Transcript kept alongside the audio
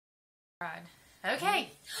Right.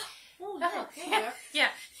 Okay. Oh, yeah. Yeah.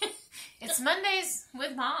 It's Mondays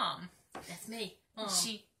with Mom. That's me.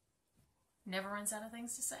 She never runs out of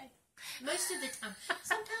things to say. Most of the time.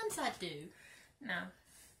 Sometimes I do. No.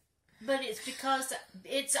 But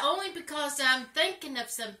it's only because I'm thinking of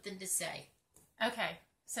something to say. Okay.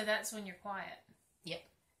 So that's when you're quiet. Yep.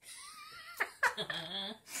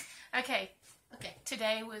 Okay. Okay.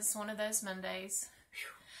 Today was one of those Mondays.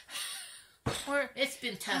 It's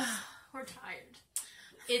been tough. We're tired.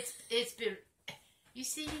 It's been. You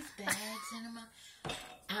see these bags in them?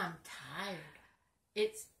 I'm tired.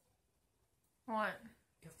 It's what?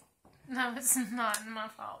 Your fault. No, it's not my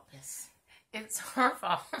fault. Yes. It's her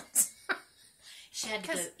fault. She had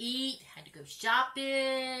to go eat, had to go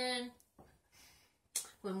shopping,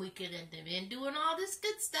 when we could have been doing all this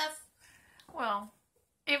good stuff. Well,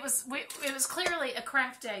 it was clearly a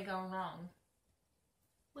craft day gone wrong.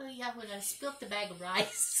 Well, yeah, when I spilt the bag of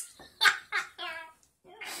rice.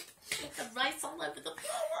 The rice all over the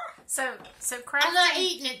floor. So craft. I'm not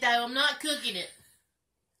eating it though. I'm not cooking it.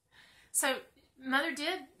 So Mother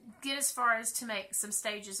did get as far as to make some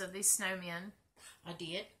stages of these snowmen. I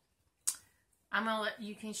did. I'm gonna let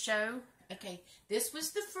you can show. Okay, this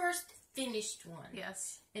was the first finished one.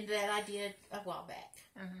 Yes. And that I did a while back.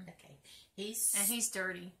 Mm-hmm. Okay, he's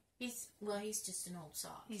dirty. He's just an old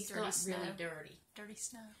sock. He's dirty not snow. really dirty. Dirty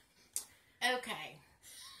snow. Okay.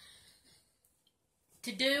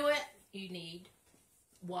 To do it, you need,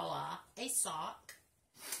 voila, a sock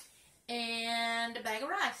and a bag of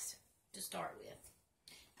rice to start with.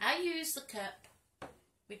 I use the cup,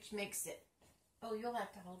 which makes it, oh, you'll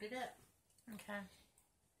have to hold it up. Okay.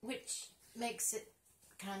 Which makes it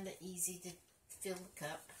kind of easy to fill the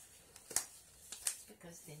cup,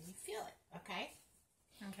 because then you fill it, okay?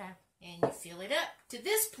 Okay. And you fill it up to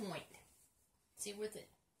this point. See where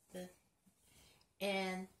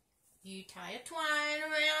and you tie a twine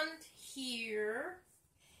around here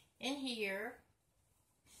and here.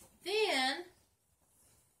 Then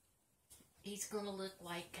he's going to look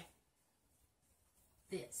like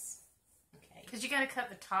this. Okay. Because you got to cut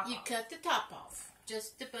the top off. You cut the top off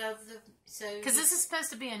just above the Because this is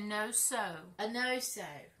supposed to be a no-sew. A no-sew.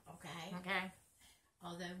 Okay. Okay.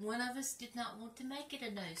 Although one of us did not want to make it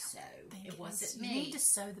a no-sew. It wasn't me. You need to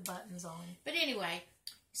sew the buttons on. But anyway,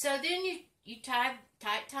 so then you tie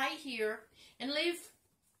here and leave,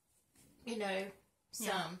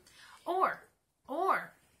 some. Yeah.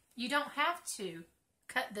 Or you don't have to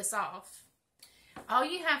cut this off. All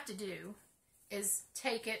you have to do is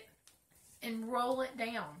take it and roll it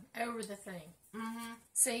down over the thing. Mm-hmm.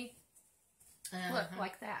 See? Look,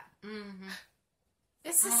 like that. Mm-hmm.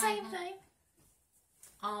 It's the same thing.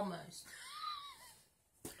 Almost.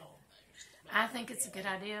 I think it's a good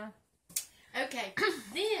idea. Okay.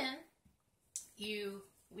 Then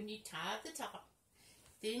when you tie up the top,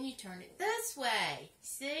 then you turn it this way.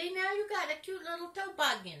 See, now you got a cute little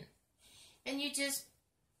toboggan. And you just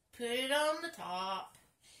put it on the top.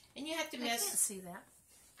 And you have to I can't see that.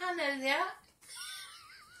 I know that.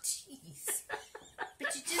 Jeez.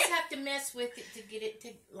 But you just have to mess with it to get it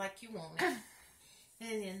to like you want it.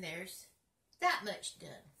 And then there's that much done.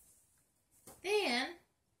 Then,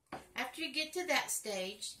 after you get to that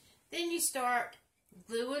stage, then you start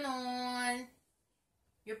gluing on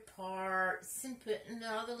your parts and putting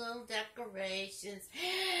all the little decorations.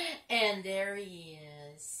 And there he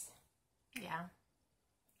is. Yeah.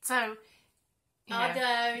 So,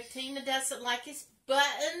 although Tina doesn't like his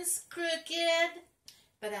buttons crooked,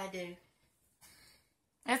 but I do.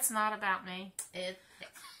 It's not about me. It's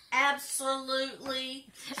absolutely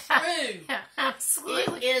true. Yeah,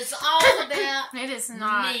 absolutely. It is all about It is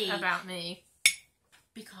not me. about me.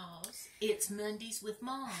 Because it's Mondays with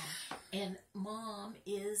Mom. And Mom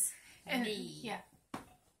is me. Yeah.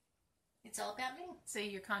 It's all about me. See,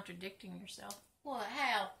 you're contradicting yourself. What?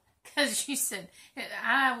 How? Because you said,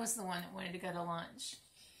 I was the one that wanted to go to lunch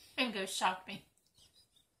and go shopping.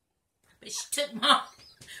 But she took Mom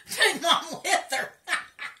with her.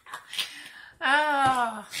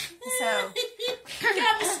 Oh, so.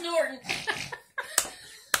 Got me snorting.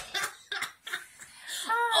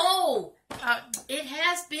 It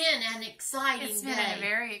has been an exciting day. It's been a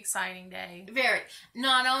very exciting day. Very.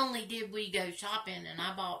 Not only did we go shopping and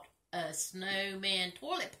I bought a snowman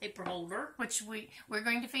toilet paper holder. Which we're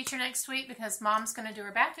going to feature next week because Mom's going to do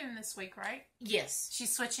her bathroom this week, right? Yes.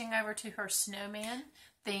 She's switching over to her snowman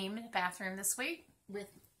themed bathroom this week.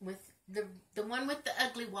 With the one with the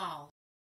ugly wall.